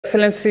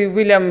Excellency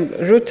William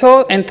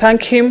Ruto and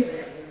thank him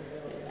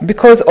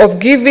because of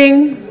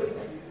giving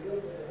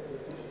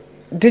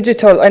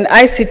digital and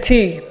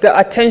ICT the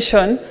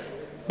attention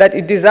that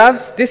it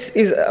deserves. This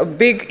is a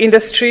big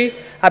industry,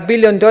 $1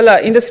 billion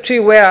industry,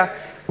 where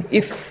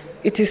if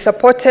it is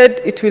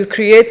supported, it will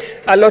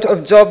create a lot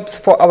of jobs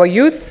for our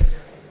youth.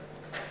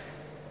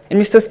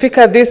 And Mr.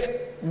 Speaker,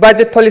 this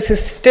budget policy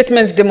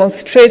statement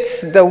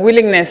demonstrates the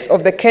willingness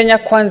of the Kenya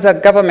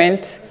Kwanza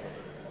government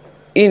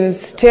in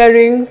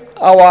steering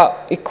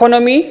our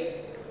economy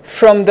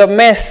from the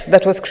mess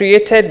that was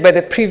created by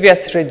the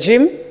previous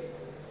regime.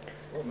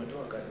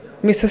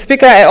 Mr.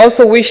 Speaker, I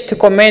also wish to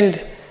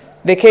commend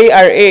the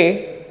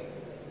KRA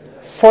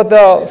for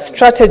the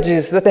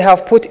strategies that they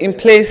have put in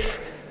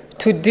place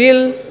to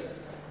deal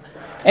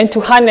and to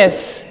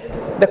harness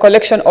the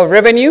collection of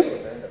revenue.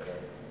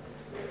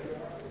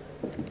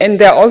 And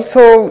they're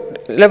also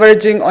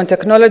leveraging on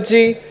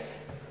technology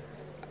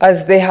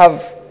as they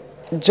have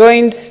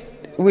joined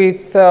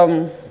with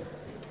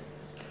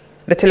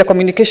the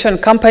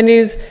telecommunication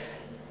companies,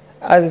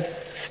 as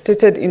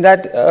stated in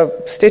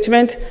that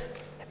statement.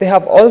 They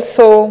have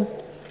also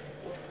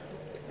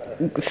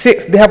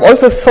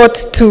sought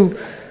to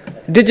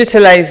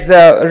digitalize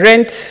the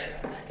rent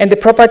and the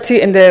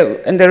property and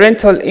the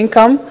rental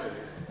income,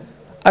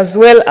 as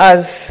well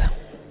as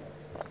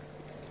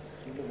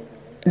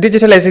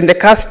digitalizing the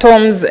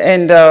customs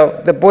and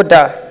the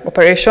border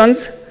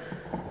operations.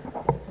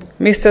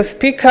 Mr.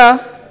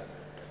 Speaker,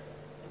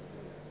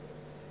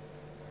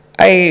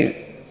 I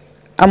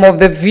am of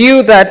the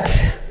view that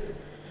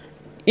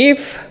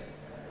if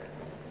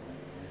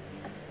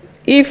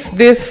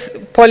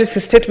this policy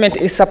statement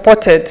is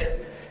supported,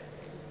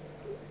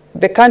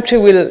 the country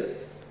will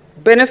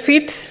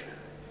benefit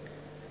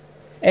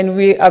and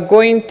we are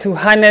going to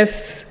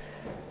harness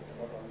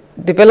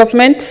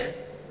development.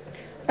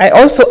 I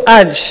also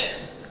urge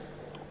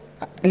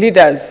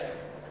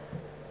leaders,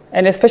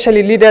 and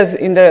especially leaders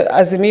in the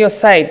Azimio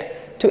side,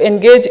 to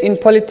engage in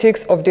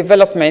politics of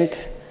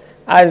development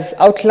as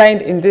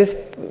outlined in this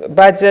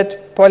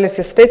budget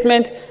policy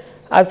statement,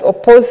 as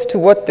opposed to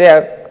what they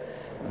are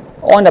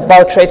on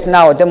about right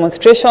now,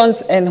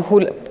 demonstrations and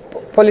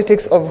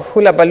politics of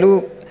hula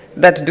baloo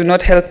that do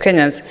not help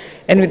Kenyans.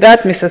 And with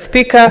that, Mr.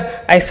 Speaker,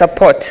 I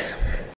support.